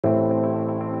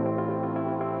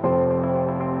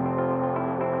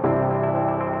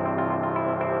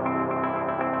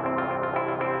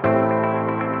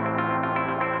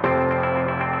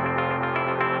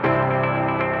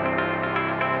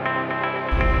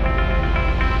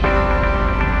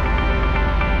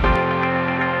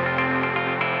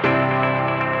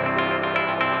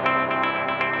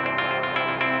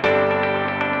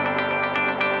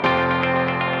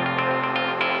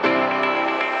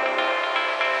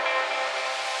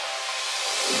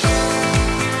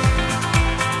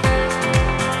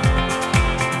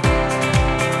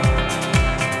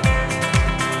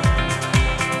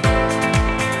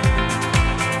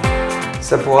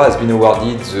Sapura has been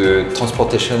awarded the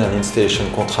transportation and installation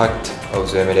contract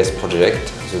of the MLS project,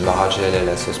 the Maharaja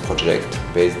Lela project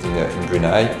based in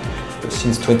Brunei.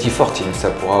 Since 2014,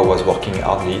 Sapura was working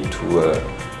hardly to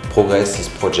progress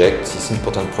this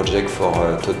important project for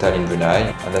Total in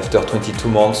Brunei. And after 22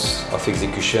 months of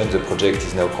execution, the project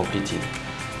is now completed.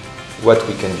 What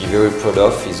we can be very proud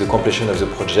of is the completion of the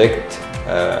project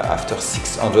after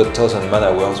 600,000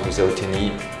 man-hours without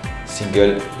any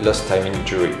single lost time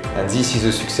injury. And this is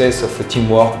a success of a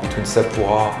teamwork between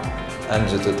Sapura and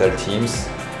the Total teams.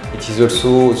 It is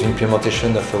also the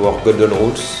implementation of our golden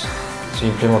rules, the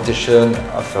implementation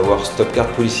of our stop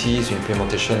guard policy, the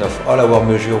implementation of all our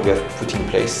measures we have put in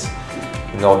place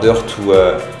in order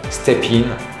to step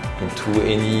into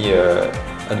any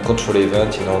uncontrolled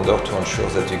event in order to ensure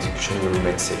that the execution will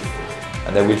remain safe.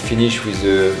 And I will finish with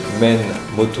the main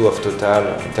motto of Total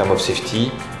in terms of safety,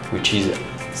 which is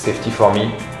safety for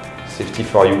me, safety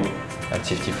for you, and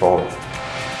safety for all.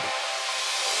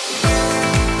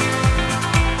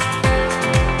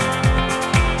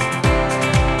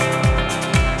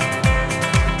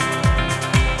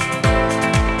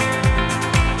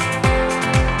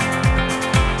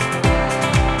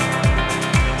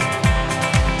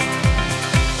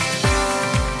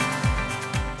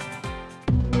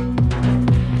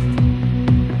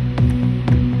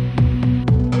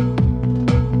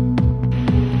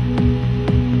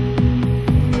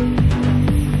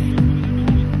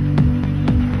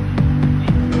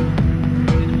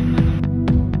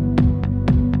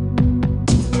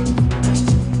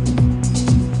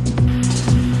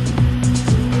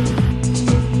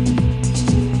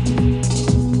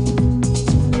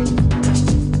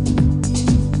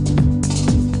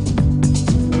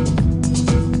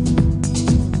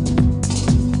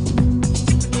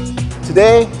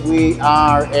 Today we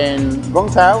are in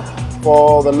Brunei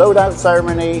for the loadout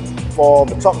ceremony for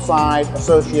the topside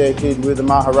associated with the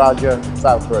Maharaja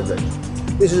South project.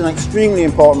 This is an extremely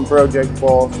important project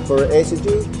for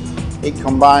ACERGY. It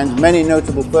combines many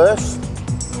notable firsts,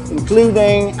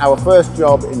 including our first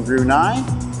job in Brunei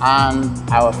and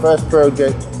our first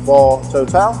project for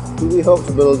Total, who we hope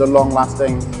to build a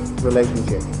long-lasting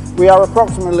relationship. We are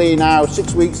approximately now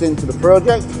 6 weeks into the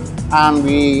project and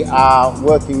we are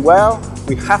working well.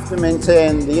 We have to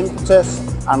maintain the impetus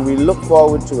and we look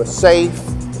forward to a safe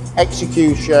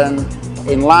execution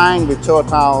in line with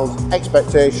Total's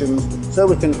expectations so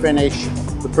we can finish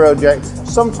the project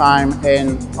sometime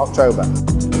in October.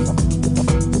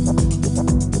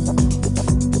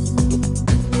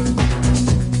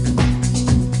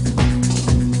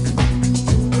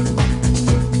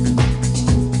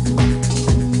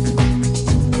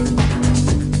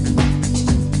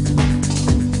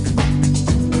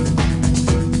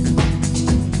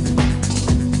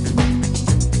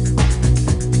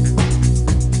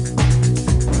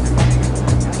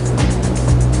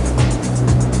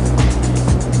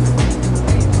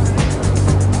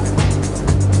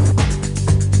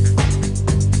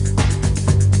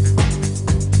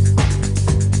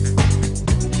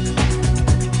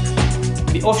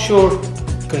 The offshore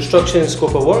construction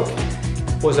scope of work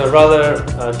was a rather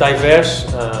diverse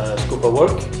scope of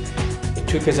work. It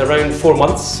took us around 4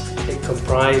 months. It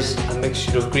comprised a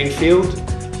mixture of greenfield,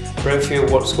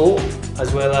 brownfield work scope,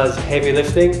 as well as heavy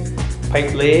lifting,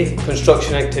 pipe lay,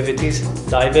 construction activities,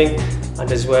 diving,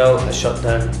 and as well as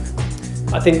shutdown.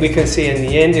 I think we can say in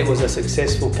the end it was a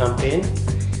successful campaign.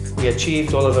 We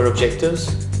achieved all of our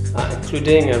objectives,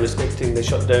 including respecting the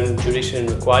shutdown duration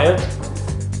required.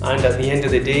 And at the end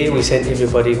of the day, we sent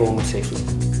everybody home safely.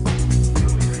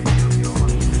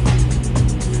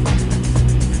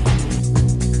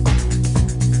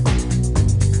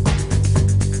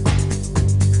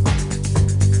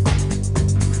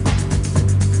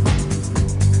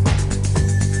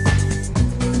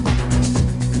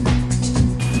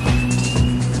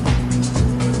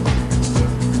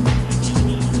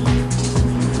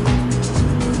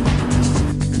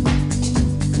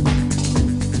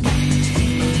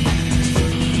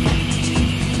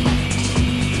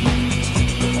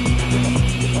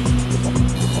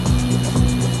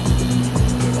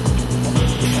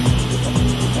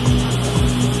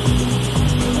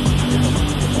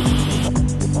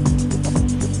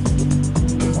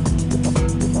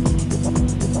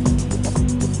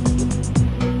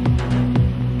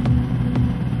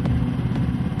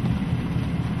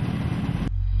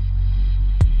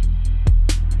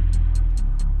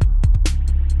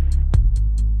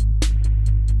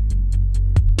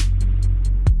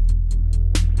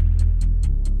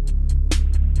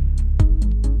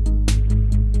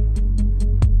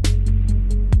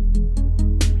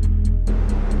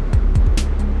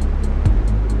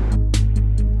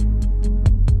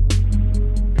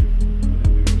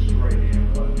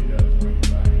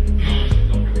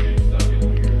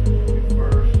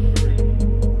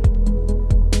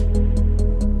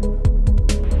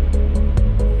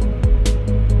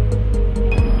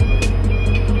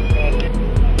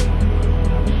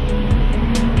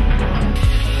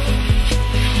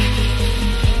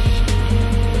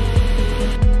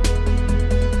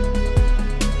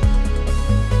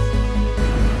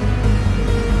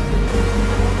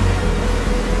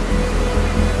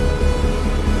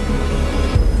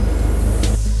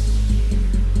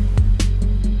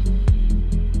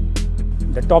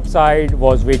 top side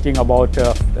was weighing about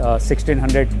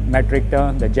 1600 metric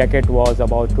ton. The jacket was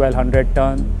about 1200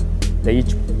 ton.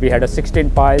 We had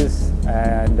 16 piles,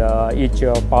 and each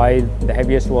pile, the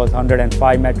heaviest was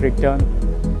 105 metric ton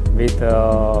with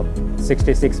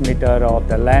 66 meter of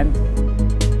the length.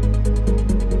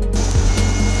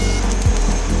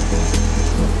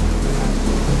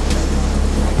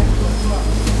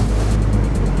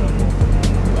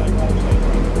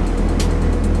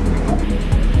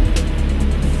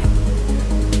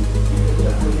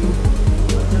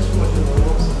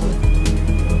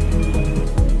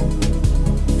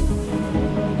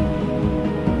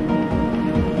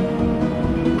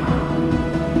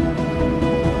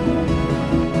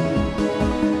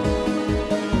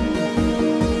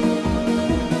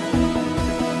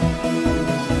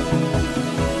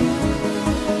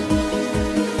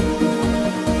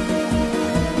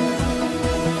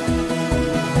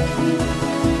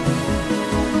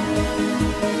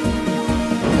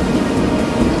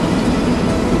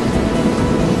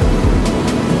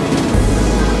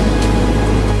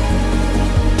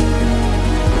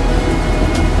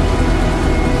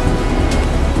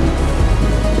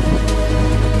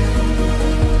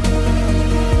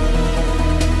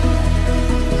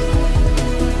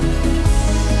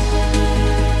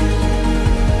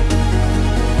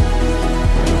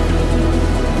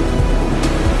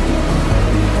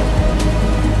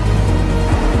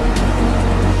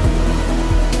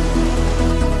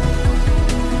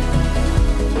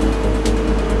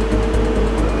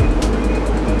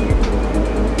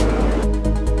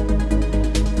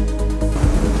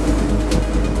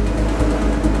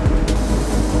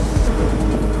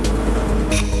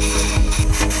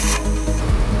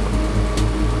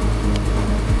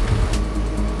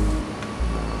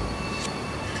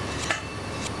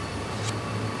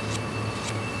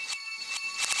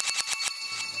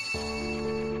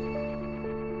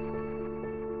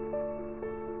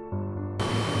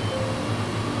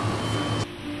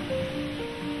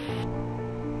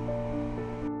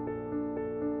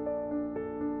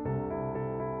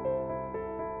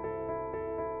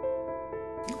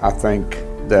 I think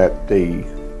that the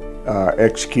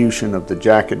execution of the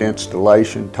jacket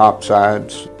installation,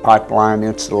 topsides, pipeline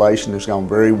installation has gone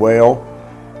very well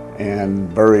and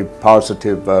very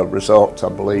positive results, I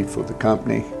believe, for the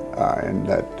company, and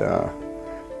that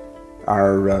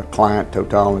our client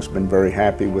Total has been very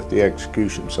happy with the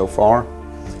execution so far.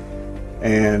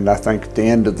 And I think at the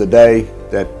end of the day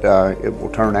that it will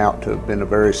turn out to have been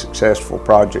a very successful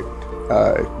project,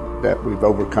 that we've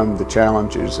overcome the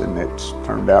challenges, and it's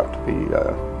turned out to be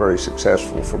very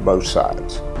successful for both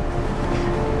sides.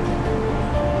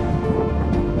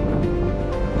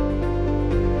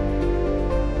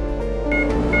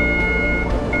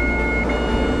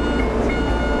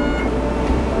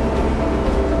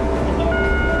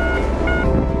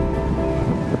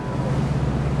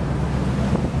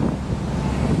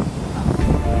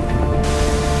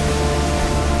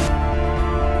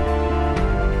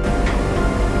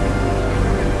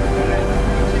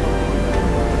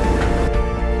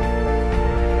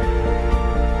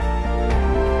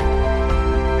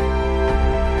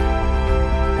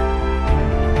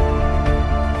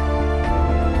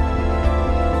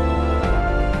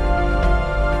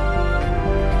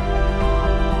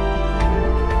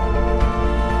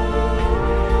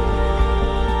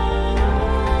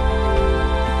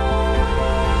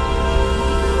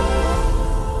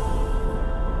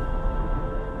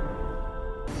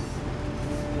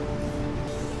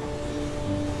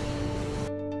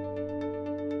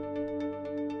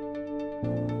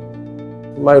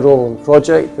 My role in the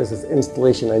project is as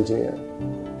installation engineer.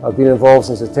 I've been involved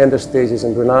since the tender stages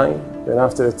in Brunei. Then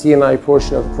after the T&I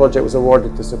portion of the project was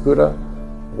awarded to Sapura,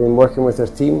 I've been working with their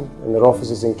team in their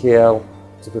offices in KL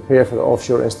to prepare for the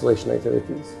offshore installation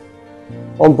activities.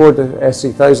 On board the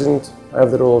S3000, I have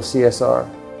the role of CSR,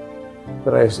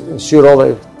 where I ensure all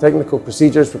the technical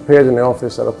procedures prepared in the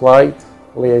office are applied,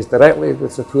 liaise directly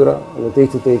with Sapura on the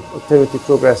day-to-day activity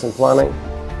progress and planning,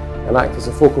 and act as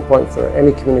a focal point for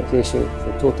any communication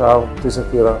from Total to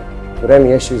Sapura for any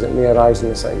issues that may arise on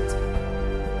the site.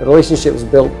 The relationships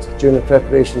built during the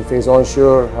preparation phase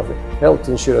onshore have helped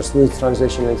ensure a smooth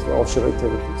transition into the offshore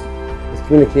activities, with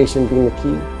communication being the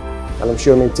key, and I'm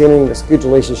sure maintaining this good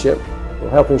relationship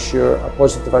will help ensure a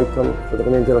positive outcome for the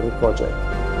remainder of the project.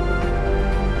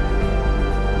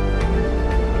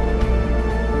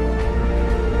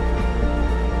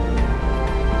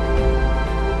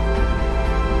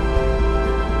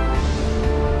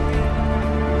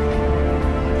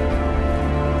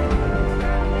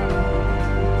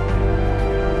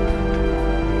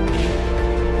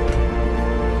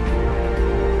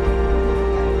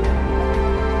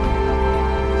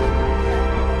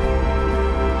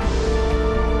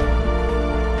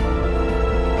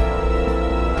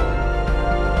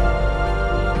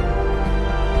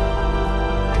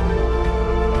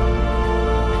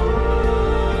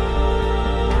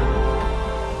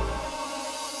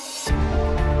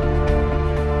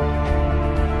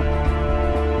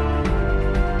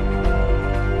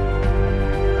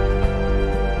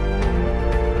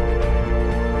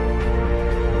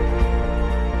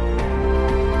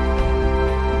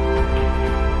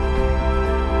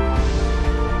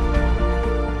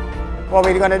 What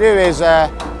we're going to do is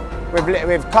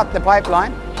we've cut the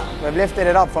pipeline, we've lifted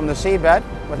it up from the seabed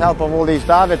with help of all these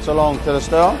davits along to the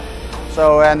stern.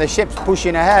 So, and the ship's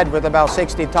pushing ahead with about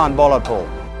 60-ton bollard pull.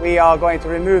 We are going to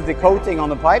remove the coating on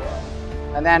the pipe,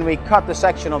 and then we cut the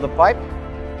section of the pipe.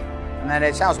 And then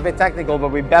it sounds a bit technical,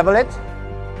 but we bevel it.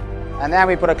 And then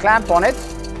we put a clamp on it,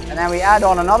 and then we add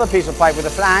on another piece of pipe with a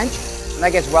flange, and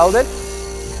that gets welded,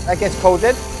 that gets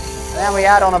coated. And then we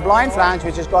add on a blind flange,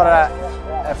 which has got a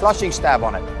flushing stab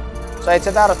on it. So it's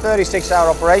about a 36-hour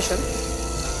operation,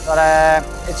 but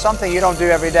it's something you don't do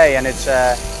every day, and it's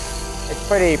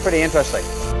pretty interesting.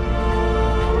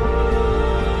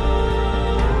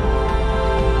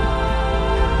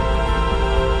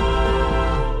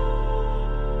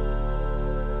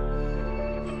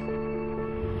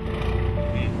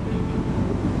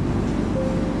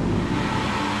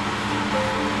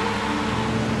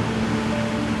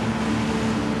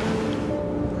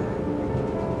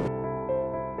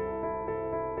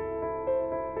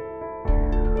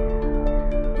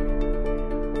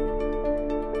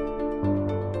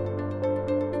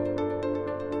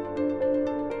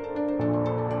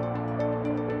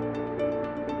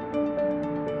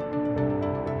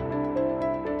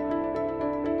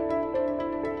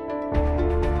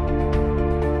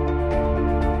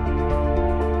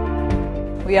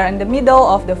 We are in the middle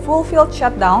of the full field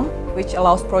shutdown, which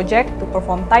allows project to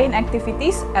perform tie-in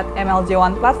activities at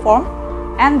MLJ1 platform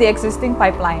and the existing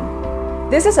pipeline.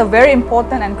 This is a very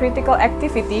important and critical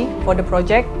activity for the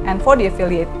project and for the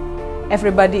affiliate.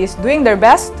 Everybody is doing their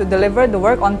best to deliver the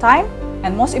work on time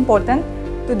and, most important,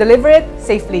 to deliver it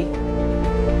safely.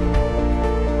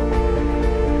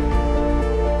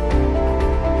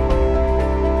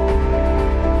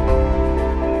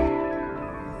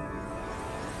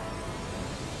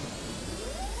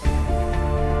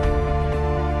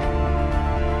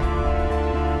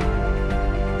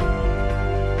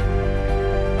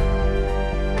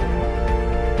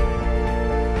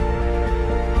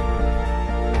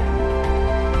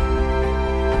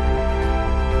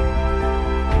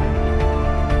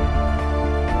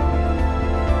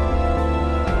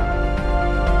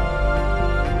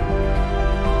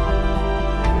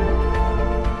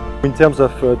 In terms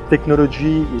of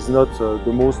technology, is not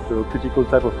the most critical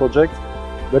type of project,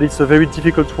 but it's a very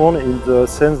difficult one in the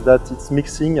sense that it's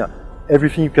mixing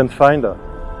everything you can find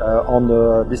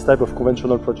on this type of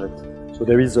conventional project. So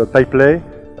there is a pipe lay,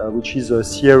 which is a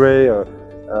CRA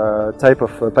type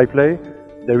of pipe lay.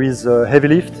 There is a heavy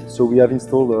lift, so we have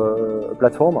installed a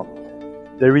platform.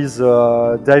 There is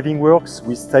diving works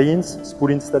with tie-ins, spool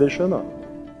installation.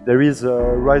 There is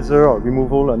riser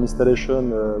removal and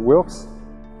installation works.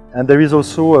 And there is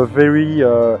also a very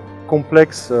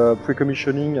complex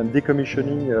pre-commissioning and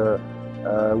decommissioning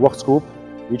work scope,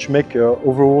 which make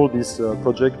overall this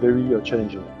project very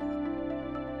challenging.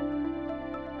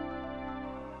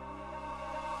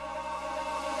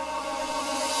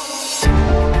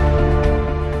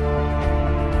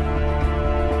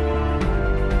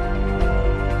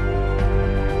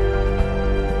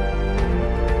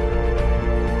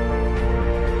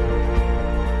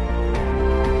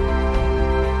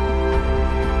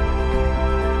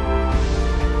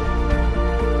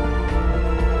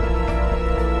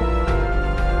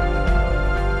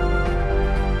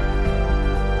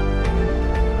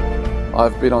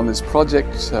 I've been on this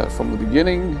project from the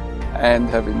beginning and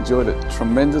have enjoyed it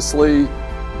tremendously.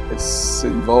 It's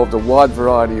involved a wide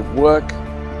variety of work.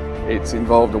 It's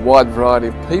involved a wide variety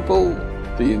of people.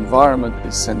 The environment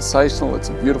is sensational. It's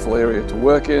a beautiful area to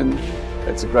work in.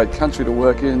 It's a great country to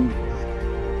work in.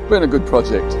 It's been a good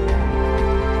project.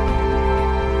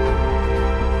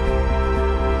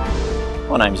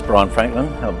 My name is Brian Franklin.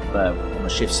 I'm a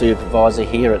shift supervisor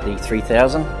here at the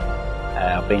 3000.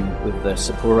 I've been with the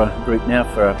Sapura group now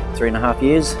for 3.5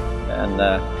 years, and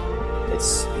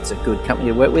it's a good company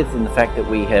to work with in the fact that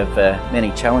we have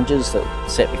many challenges that are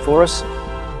set before us.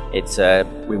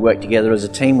 We work together as a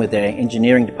team with our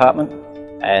engineering department,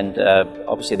 and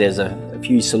obviously there's a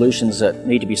few solutions that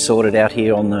need to be sorted out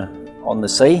here on the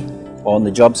sea, or on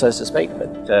the job, so to speak, but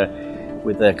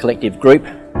with the collective group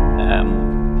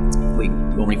we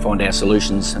normally find our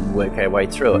solutions and work our way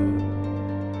through it.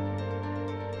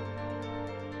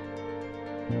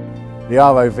 The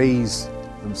ROVs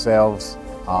themselves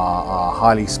are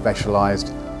highly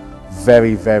specialised,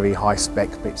 very, very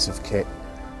high-spec bits of kit.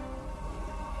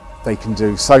 They can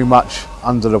do so much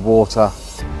under the water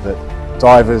that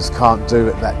divers can't do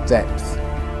at that depth,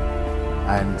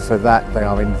 and for that they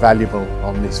are invaluable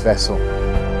on this vessel.